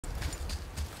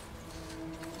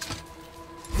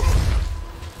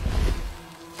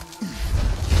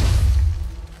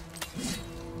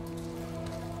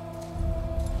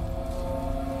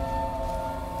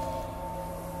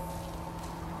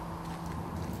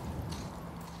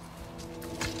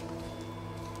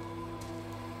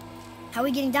How are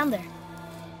we getting down there?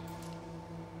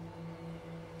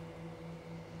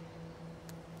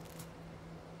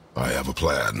 I have a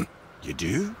plan. You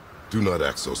do? Do not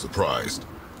act so surprised.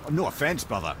 Oh, no offense,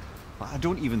 brother, but I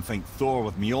don't even think Thor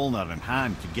with Mjolnir in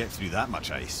hand could get through that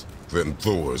much ice. Then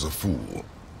Thor is a fool.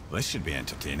 This should be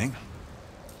entertaining.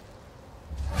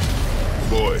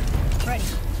 Boy. Ready.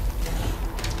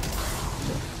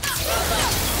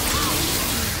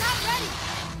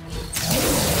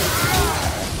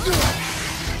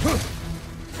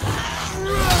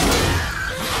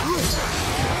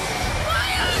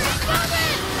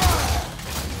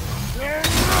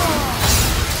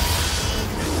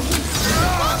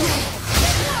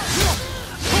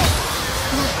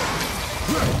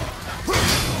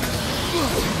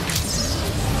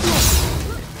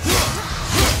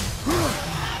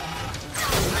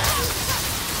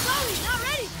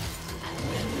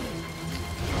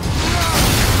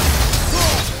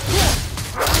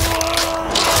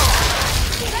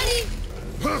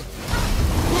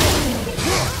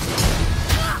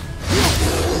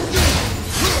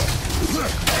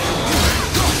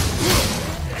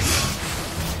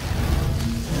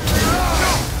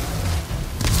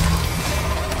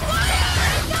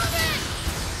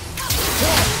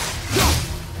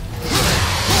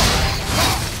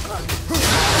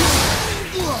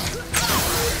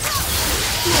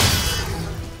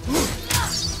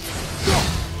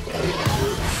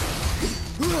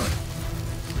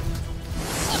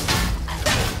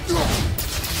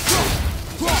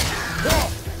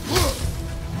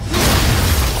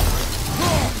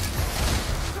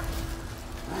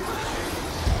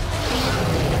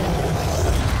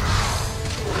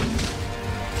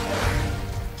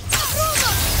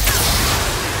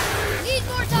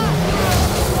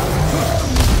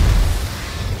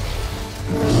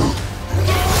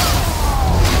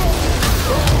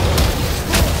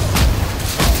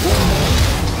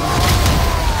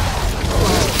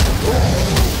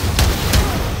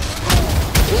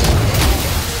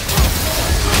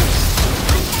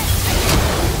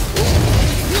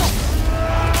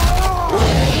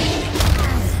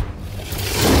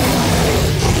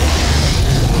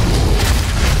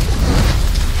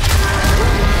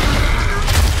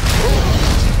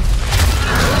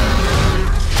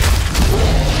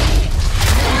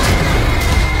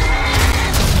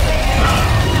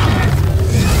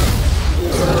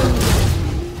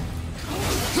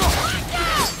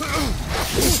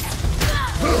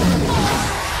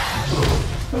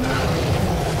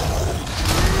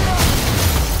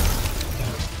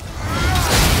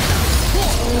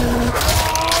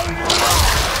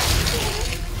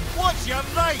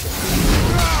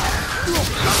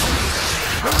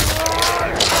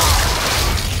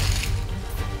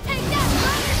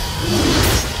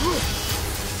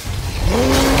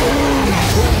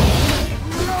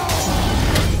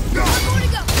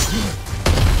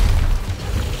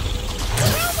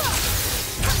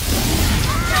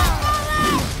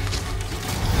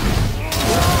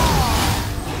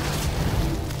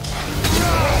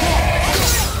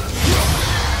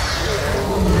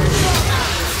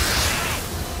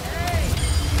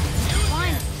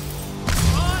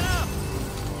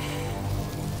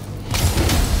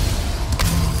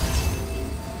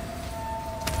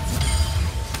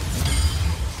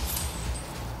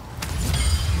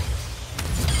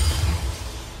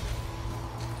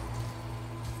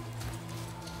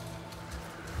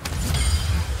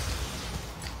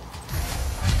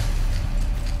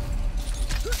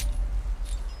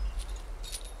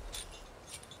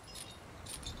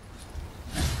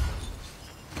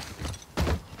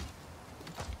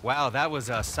 Wow, that was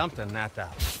something, that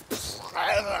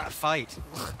fight.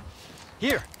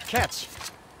 Here, catch.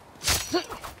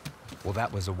 Well,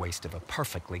 that was a waste of a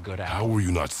perfectly good hour. How were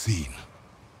you not seen?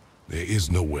 There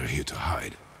is nowhere here to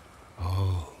hide.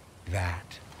 Oh,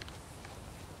 that.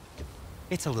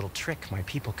 It's a little trick my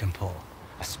people can pull.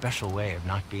 A special way of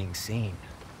not being seen.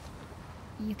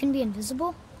 You can be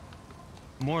invisible?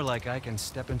 More like I can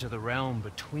step into the realm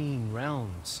between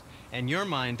realms. And your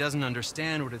mind doesn't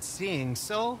understand what it's seeing,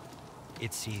 so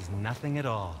it sees nothing at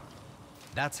all.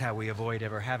 That's how we avoid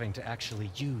ever having to actually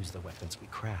use the weapons we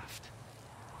craft.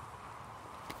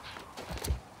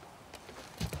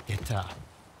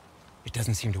 It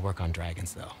doesn't seem to work on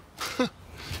dragons, though.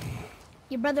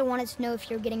 Your brother wanted to know if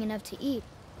you're getting enough to eat.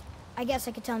 I guess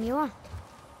I could tell him you are.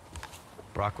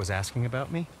 Brock was asking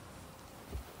about me?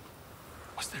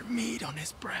 Was there meat on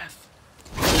his breath?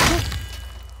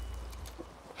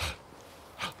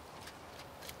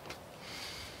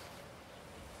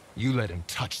 You let him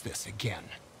touch this again.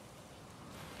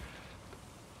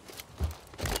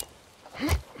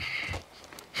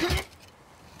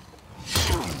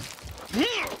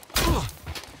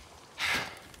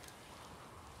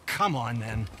 come on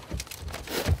then.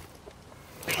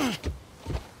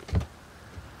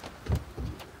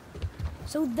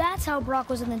 So that's how Brock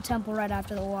was in the temple right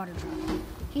after the water drop.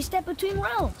 He stepped between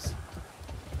realms.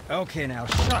 Okay, now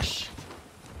shush.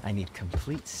 I need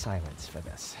complete silence for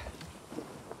this.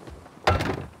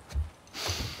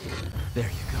 There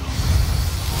you go.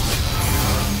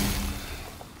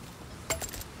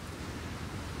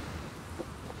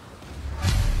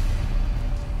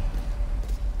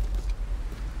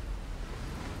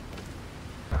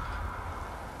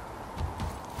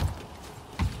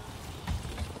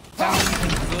 Found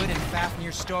anything good and fast in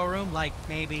your storeroom, like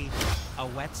maybe a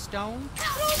whetstone?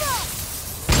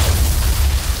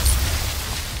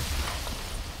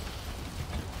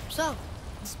 So,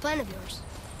 this plan of yours.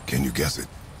 Can you guess it?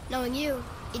 Knowing you,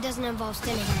 it doesn't involve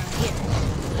standing around here.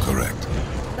 Correct.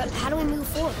 But how do we move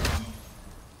forward?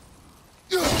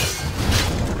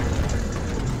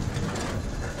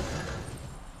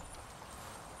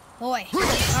 Boy,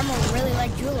 Armor really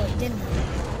liked jewelry, didn't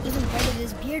he? Even braided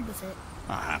his beard with it.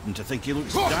 I happen to think he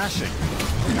looks dashing.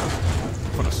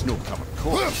 For a snow-covered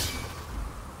corpse.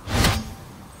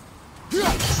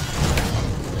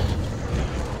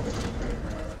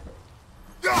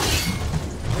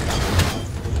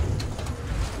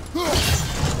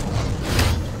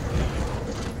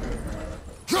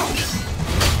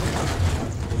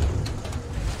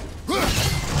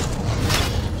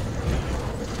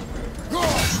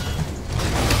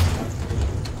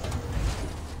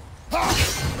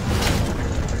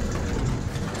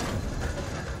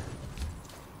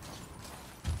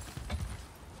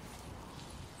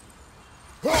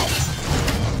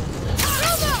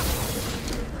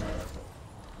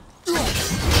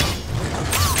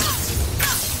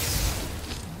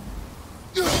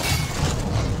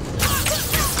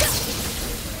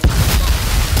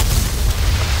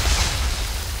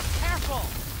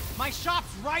 My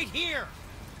shop's right here!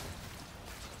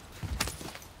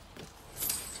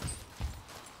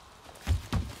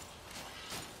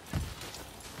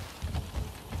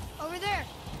 Over there!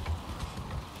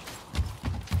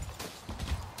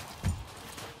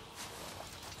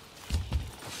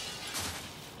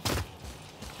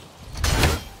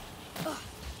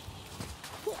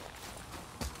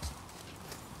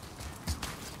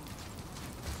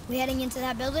 We heading into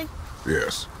that building?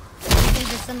 Yes. Think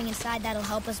there's something inside that'll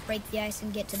help us break the ice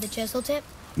and get to the chisel tip?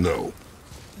 No.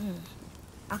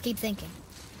 I'll keep thinking.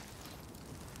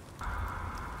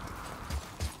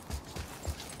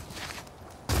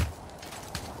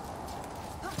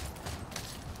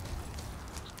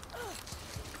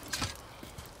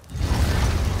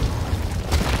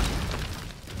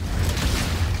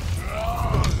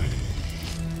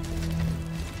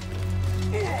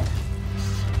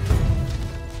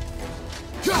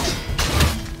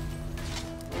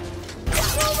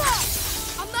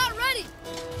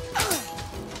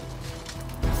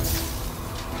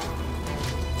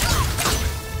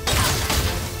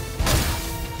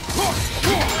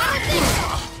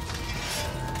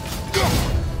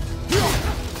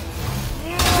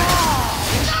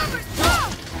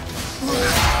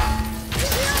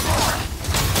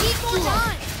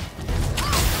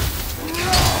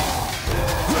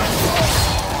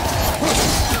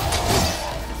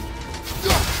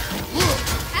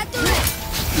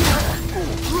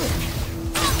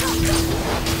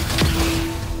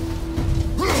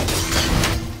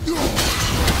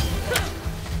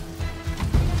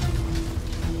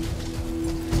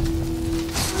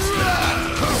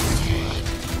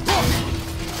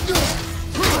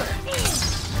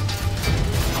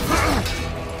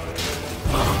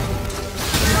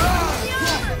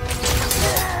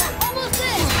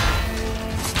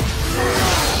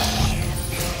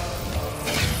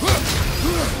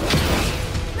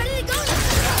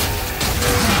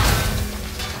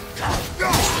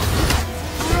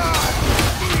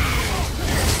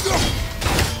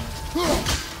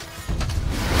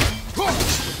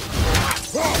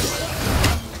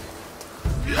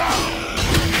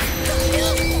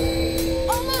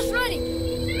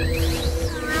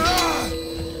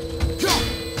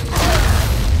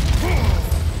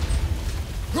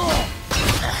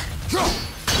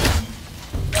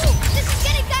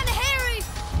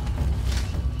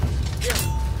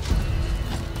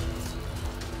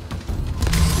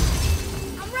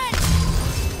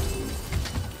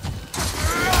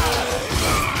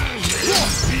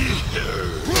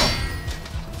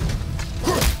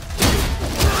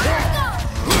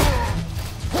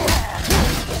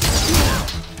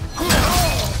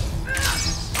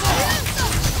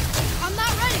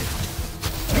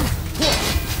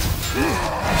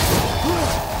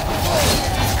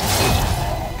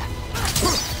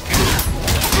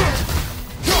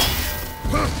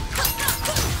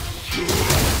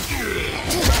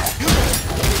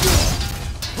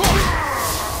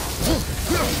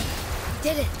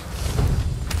 Did it.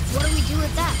 What do we do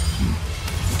with that?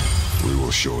 We will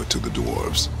show it to the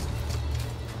dwarves.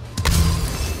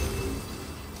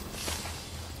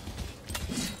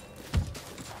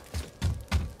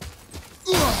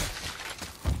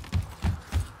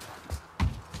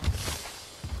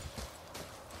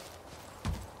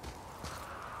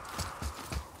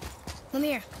 Come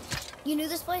here. You knew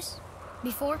this place?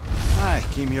 Before? I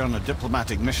came here on a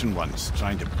diplomatic mission once,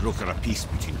 trying to broker a peace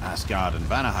between Asgard and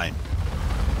Vanaheim.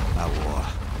 That war.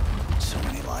 So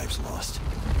many lives lost.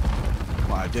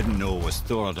 What I didn't know was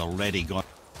Thor had already gone.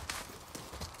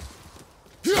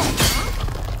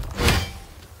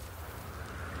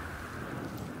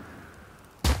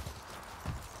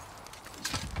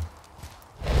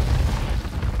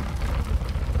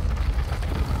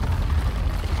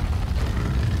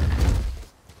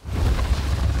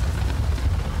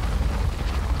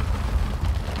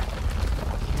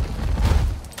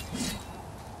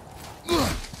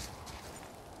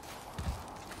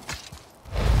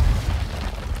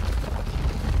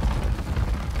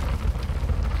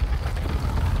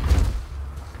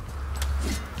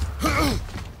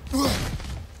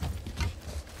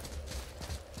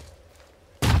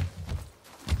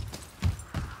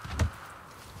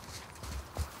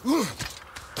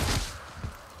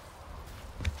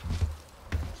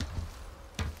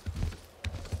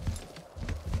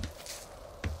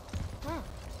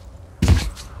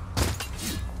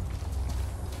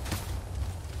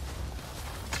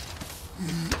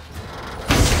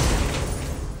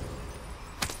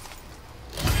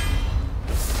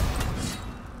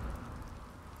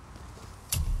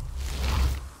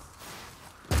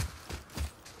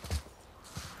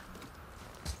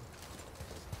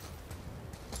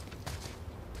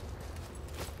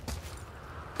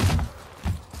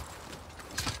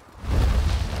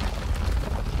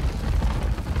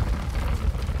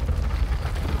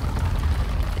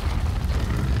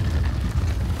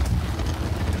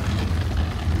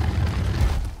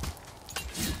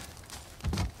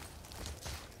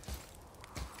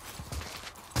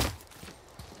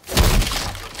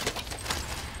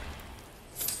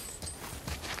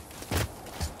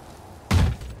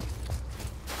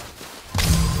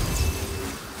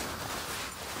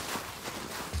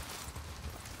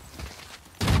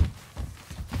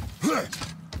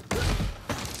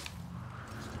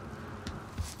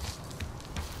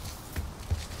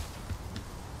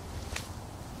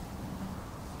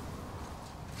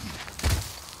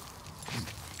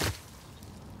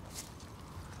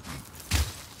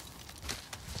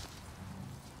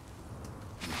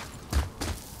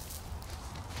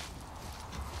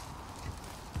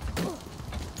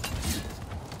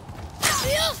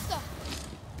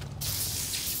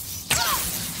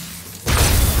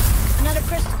 Another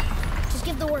crystal. Just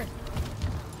give the word.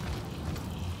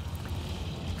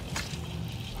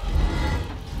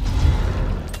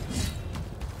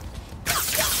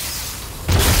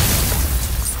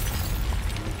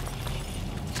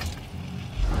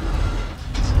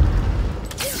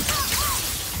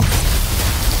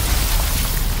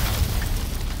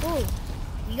 Ooh,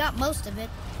 you got most of it.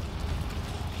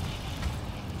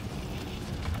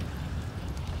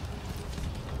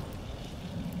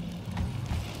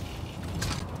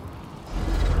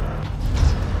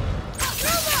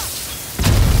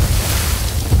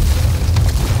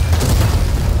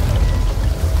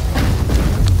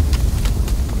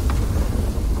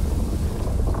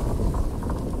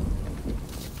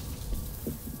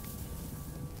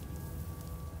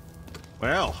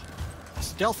 Well, a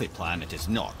stealthy plan it is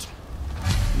not.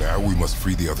 Now we must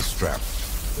free the other strap.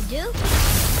 We do?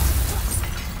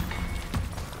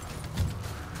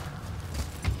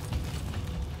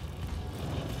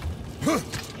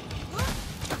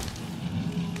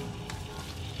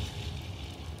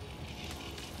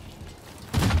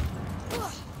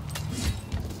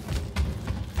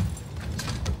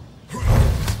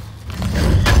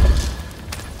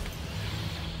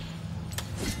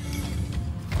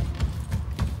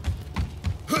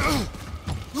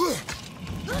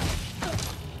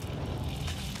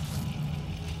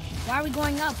 Why are we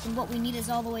going up when what we need is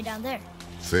all the way down there?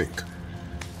 Think.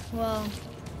 Well,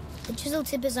 the chisel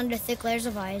tip is under thick layers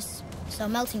of ice, so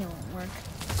melting it won't work.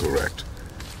 Correct.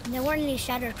 And there weren't any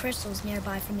shattered crystals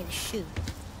nearby for me to shoot,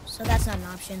 so that's not an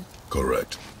option.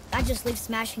 Correct. That just leaves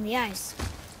smashing the ice.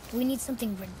 We need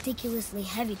something ridiculously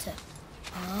heavy to...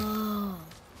 Oh,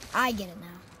 I get it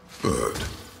now. Good.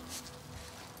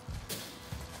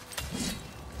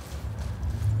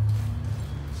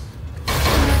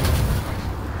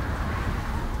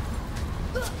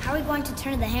 How are we going to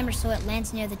turn the hammer so it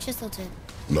lands near the chisel tip?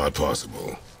 Not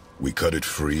possible. We cut it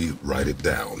free, write it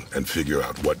down, and figure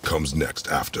out what comes next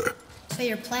after. So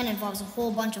your plan involves a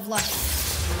whole bunch of luck.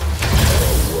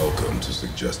 Welcome to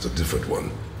suggest a different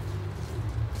one.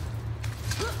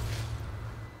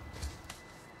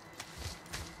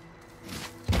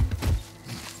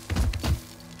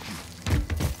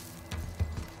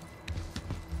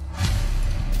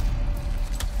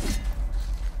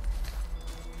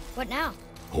 What now?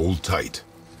 Hold tight.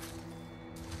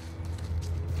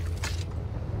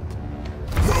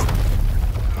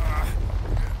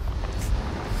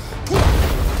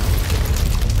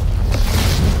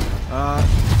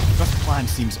 This plan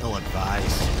seems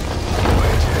ill-advised.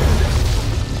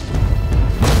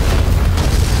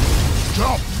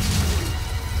 Jump!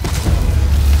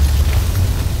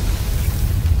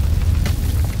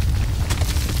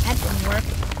 That didn't work.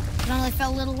 It only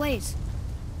fell little ways.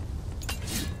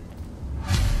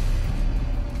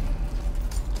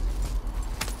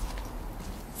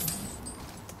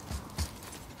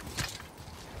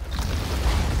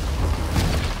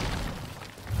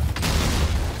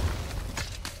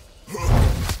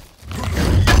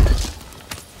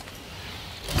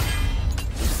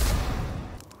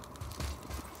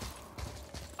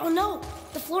 Oh no!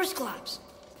 The floor's collapsed.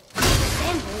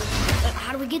 Sand hole.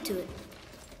 How do we get to it?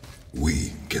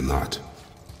 We cannot.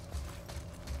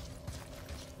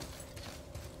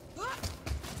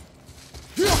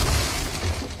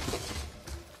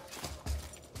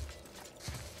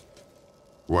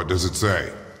 What does it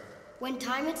say? When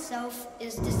time itself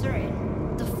is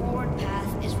disoriented, the forward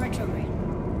path is retrograde.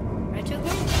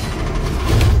 Retrograde?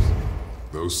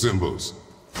 Those symbols.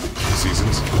 The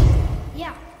seasons?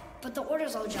 Yeah, but the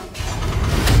orders all jump.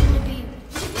 Shouldn't it be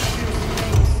winter,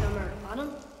 spring, summer,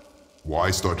 autumn? Why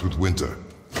start with winter?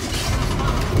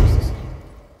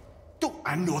 Don't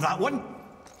I know that one?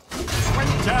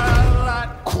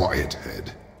 Winter! Quiet,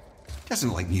 head.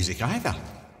 Doesn't like music either.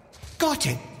 Got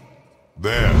it!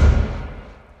 There.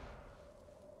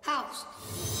 House.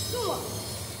 Sula.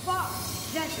 Bob.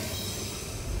 Venture.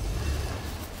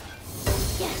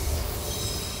 Yes.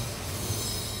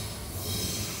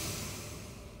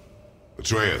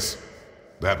 Atreus,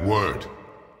 that word.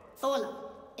 Thola.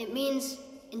 It means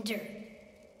endure.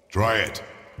 Try it.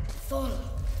 Thola.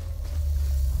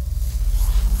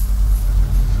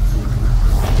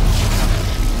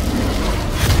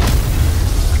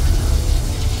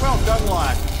 Well done,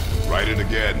 lad. Write it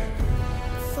again.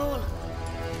 Thola.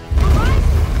 Alright.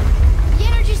 The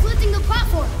energy's lifting the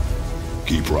platform.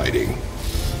 Keep writing.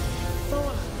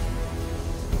 Thola.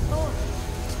 Thola.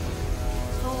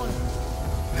 Thola.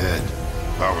 Head,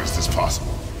 how is this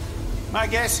possible? My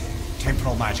guess?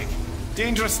 Temporal magic.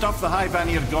 Dangerous stuff the high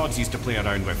Vanir gods used to play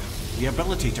around with. The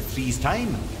ability to freeze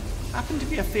time. Happened to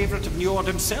be a favorite of Njord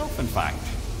himself, in fact.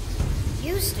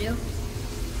 Used to.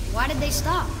 Why did they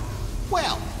stop?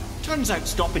 Well, turns out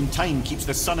stopping time keeps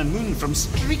the sun and moon from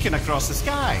streaking across the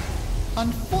sky.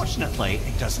 Unfortunately,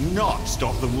 it does not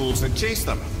stop the wolves that chase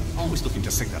them, always looking to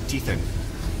sink their teeth in.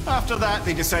 After that,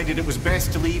 they decided it was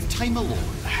best to leave time alone.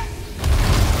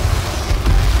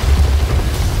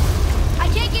 I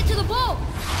can't get to the bow!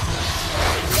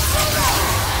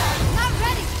 Not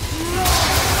ready!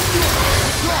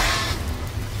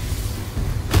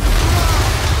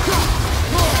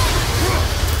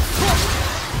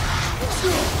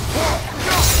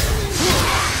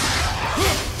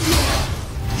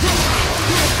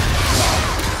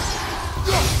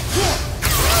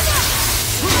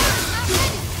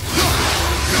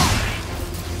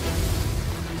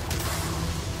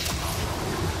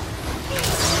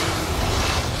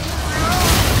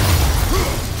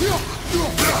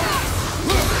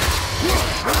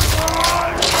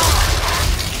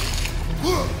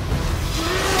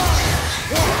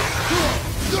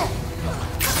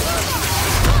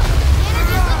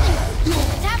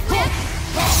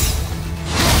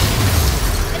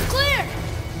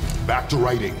 Back to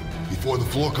writing, before the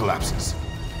floor collapses.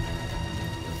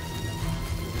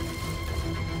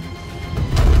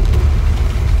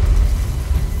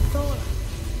 Thor.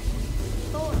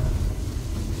 Thor.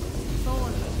 Thor.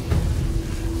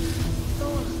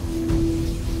 Thor.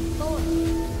 Thor.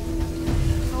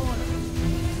 Thor.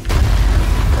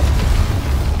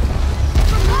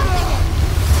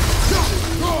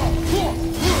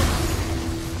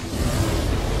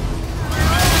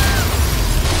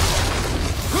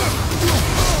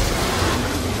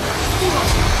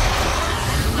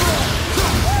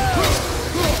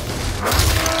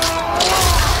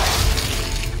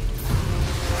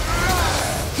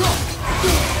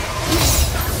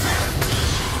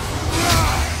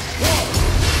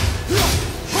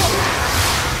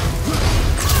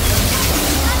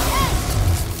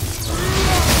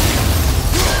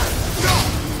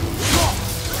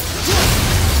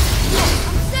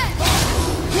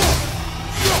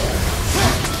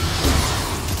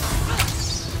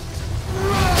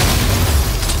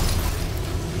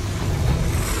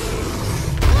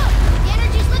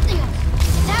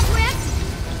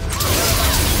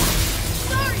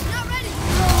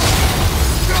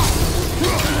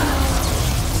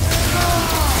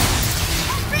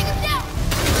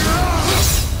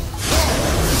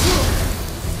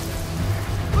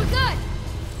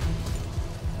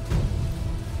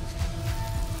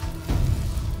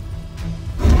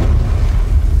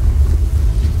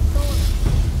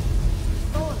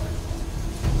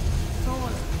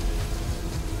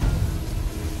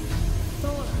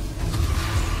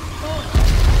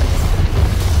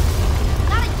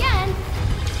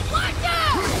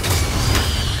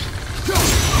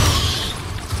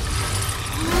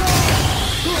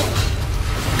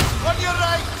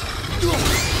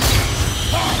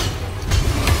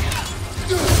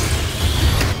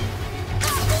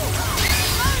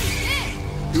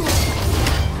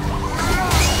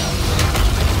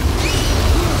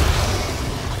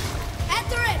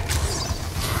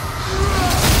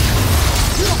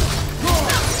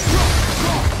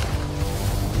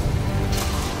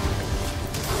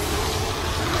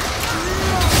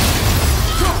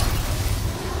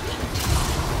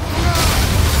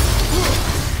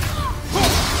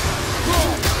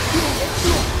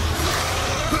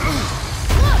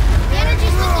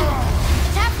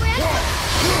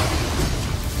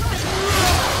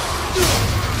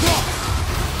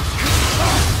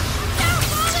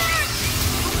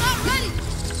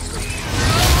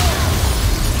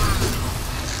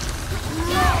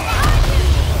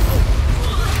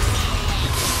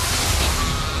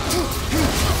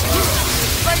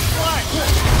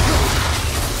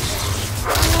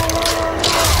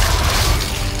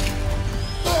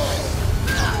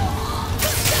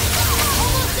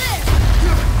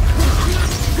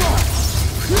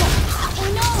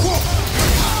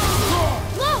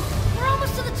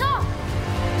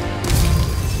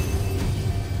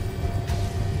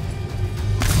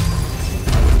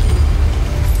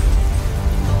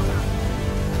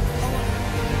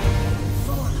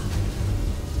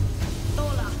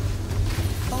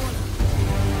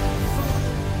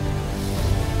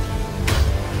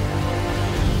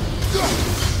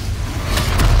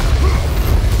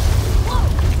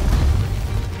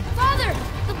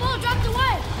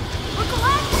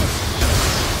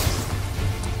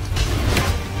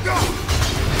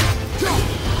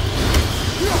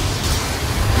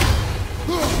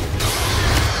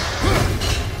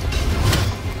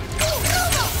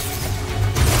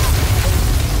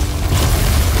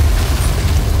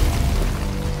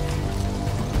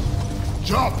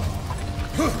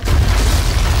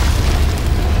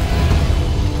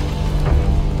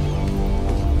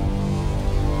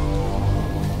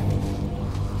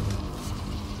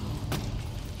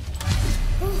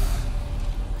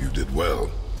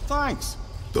 Thanks.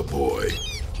 The boy.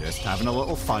 Just having a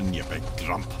little fun, you big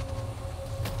grump.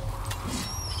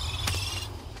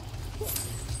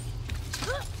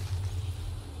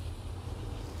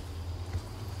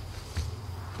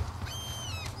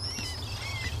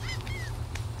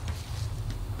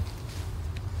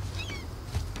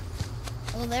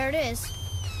 Well, there it is.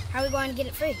 How are we going to get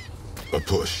it free? A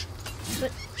push.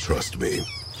 But Trust me.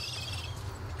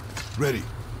 Ready.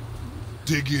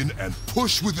 Dig in and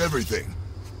push with everything.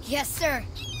 yes, sir.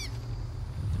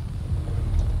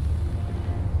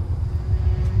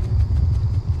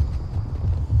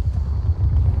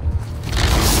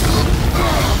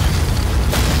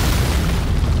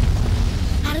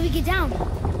 How do we get down?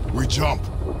 We jump.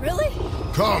 Really?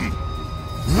 Come.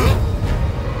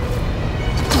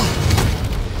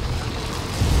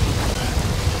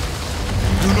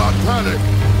 Do not panic.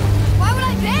 Why would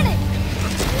I panic?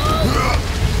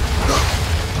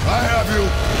 I have you.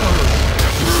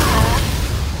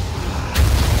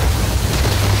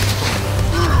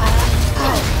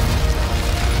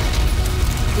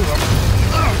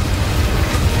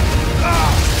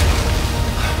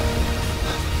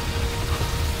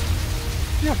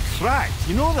 You're cracked,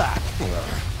 you know that?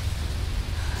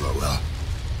 Well.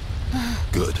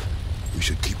 Good. We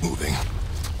should keep moving.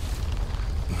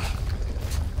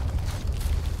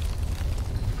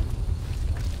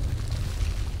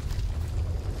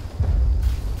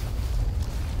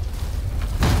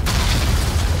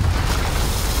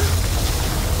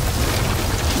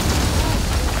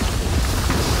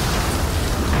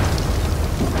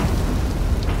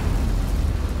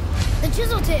 The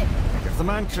chisel tip. Give the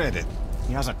man credit.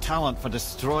 He has a talent for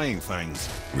destroying things.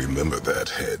 Remember that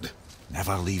head.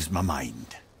 Never leaves my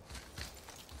mind.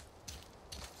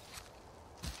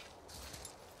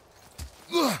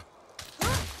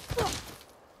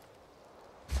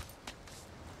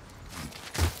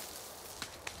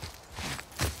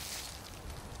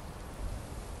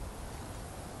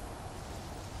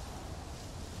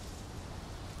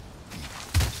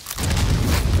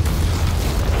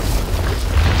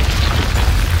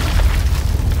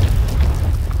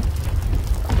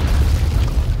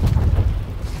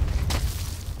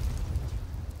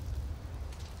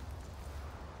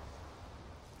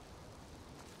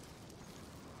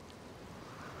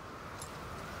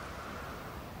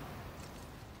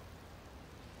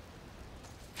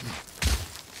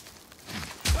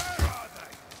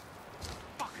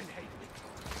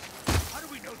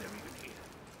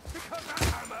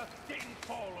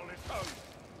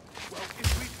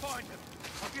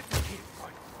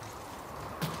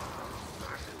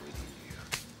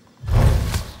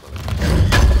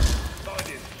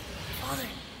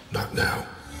 Not now.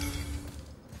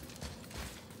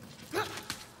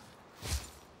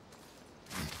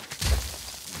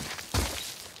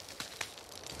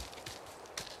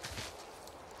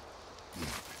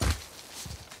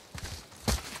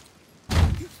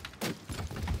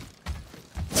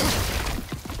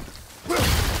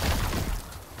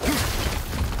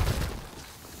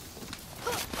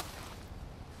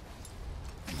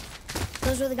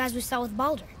 Those were the guys we saw with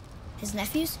Baldur. His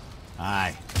nephews?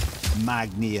 Aye.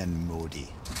 Magni and Modi.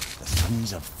 The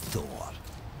sons of Thor.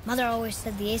 Mother always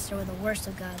said the Aesir were the worst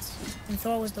of gods, and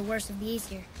Thor was the worst of the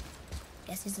Aesir.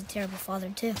 Guess he's a terrible father,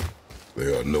 too.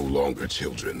 They are no longer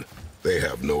children. They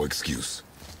have no excuse.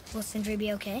 Will Sindri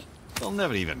be okay? They'll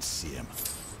never even see him.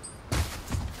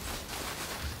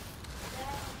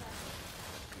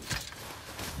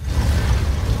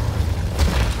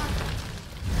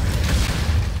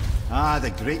 Ah,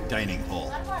 the great dining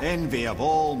hall. Envy of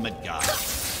all Midgard.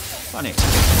 Funny.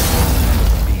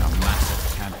 Being a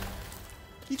massive cannon.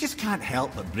 You just can't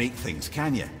help but break things,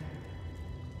 can you?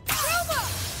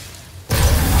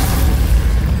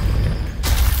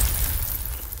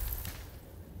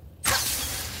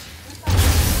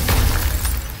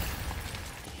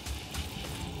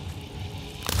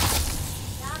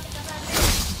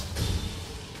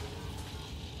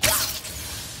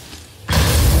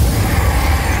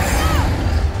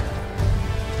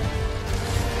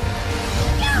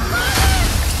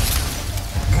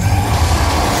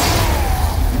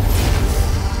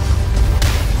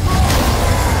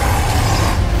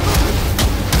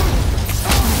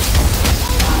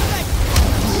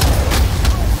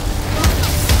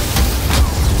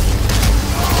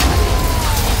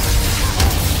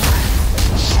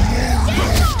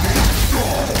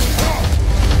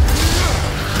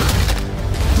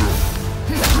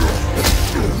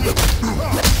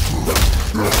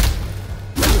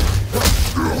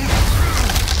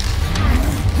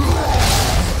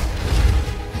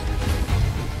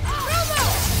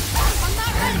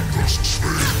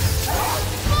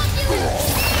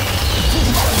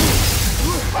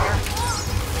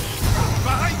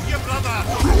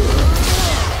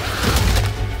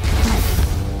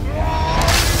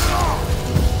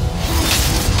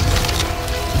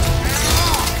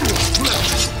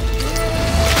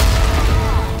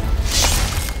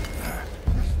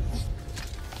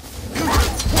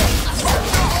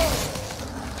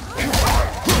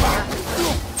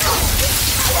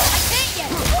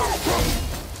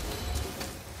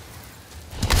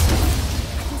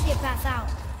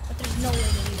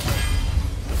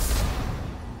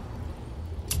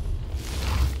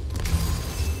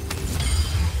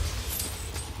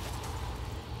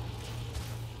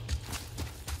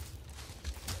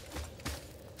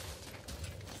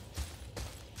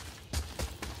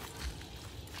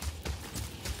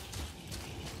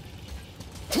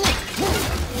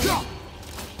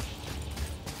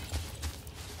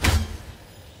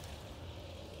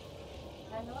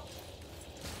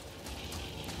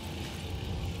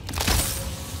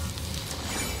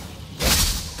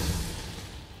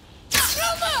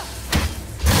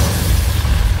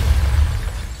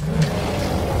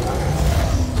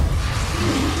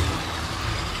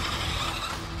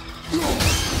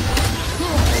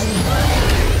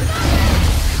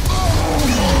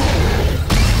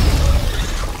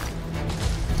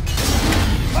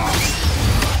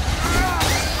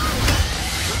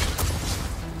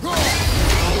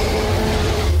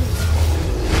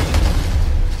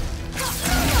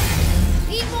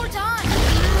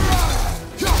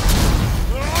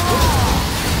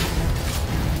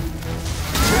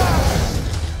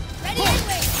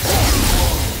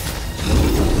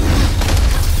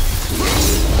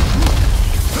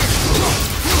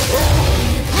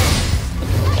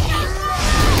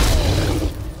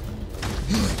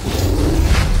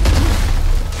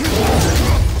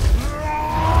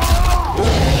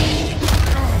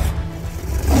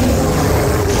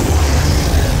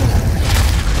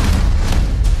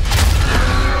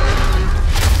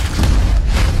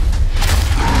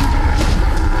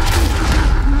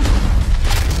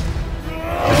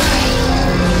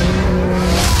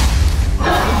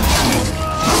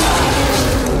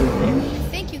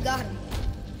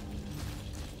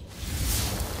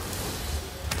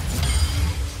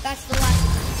 That's the last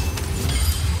one.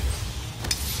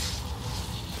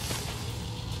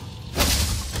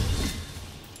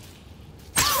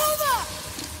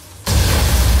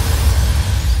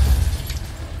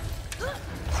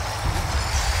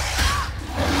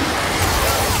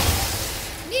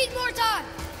 Need more time.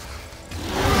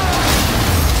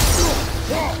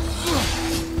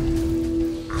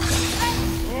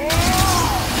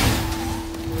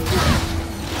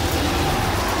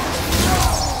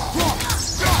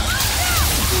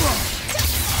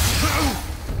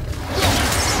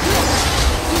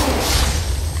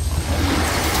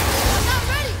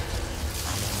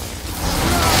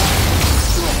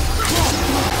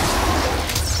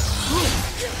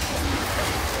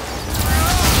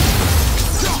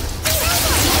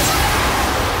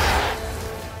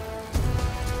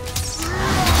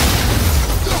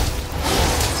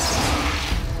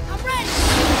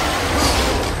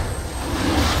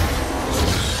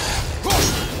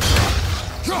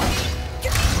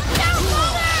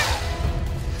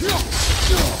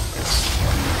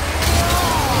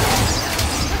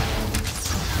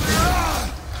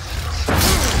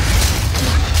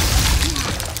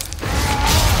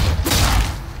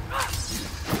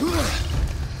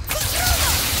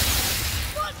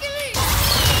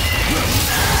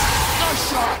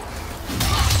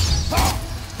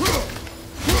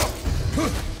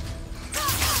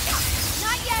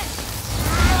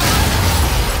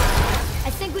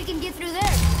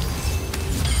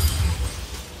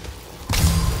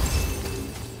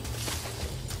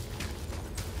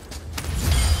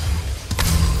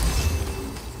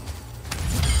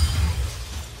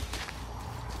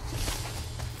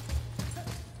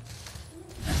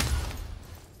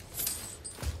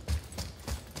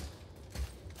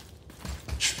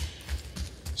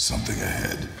 Something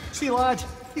ahead. See, lad,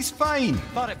 he's fine.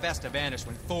 Thought it best to vanish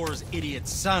when Thor's idiot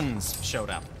sons showed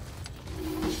up.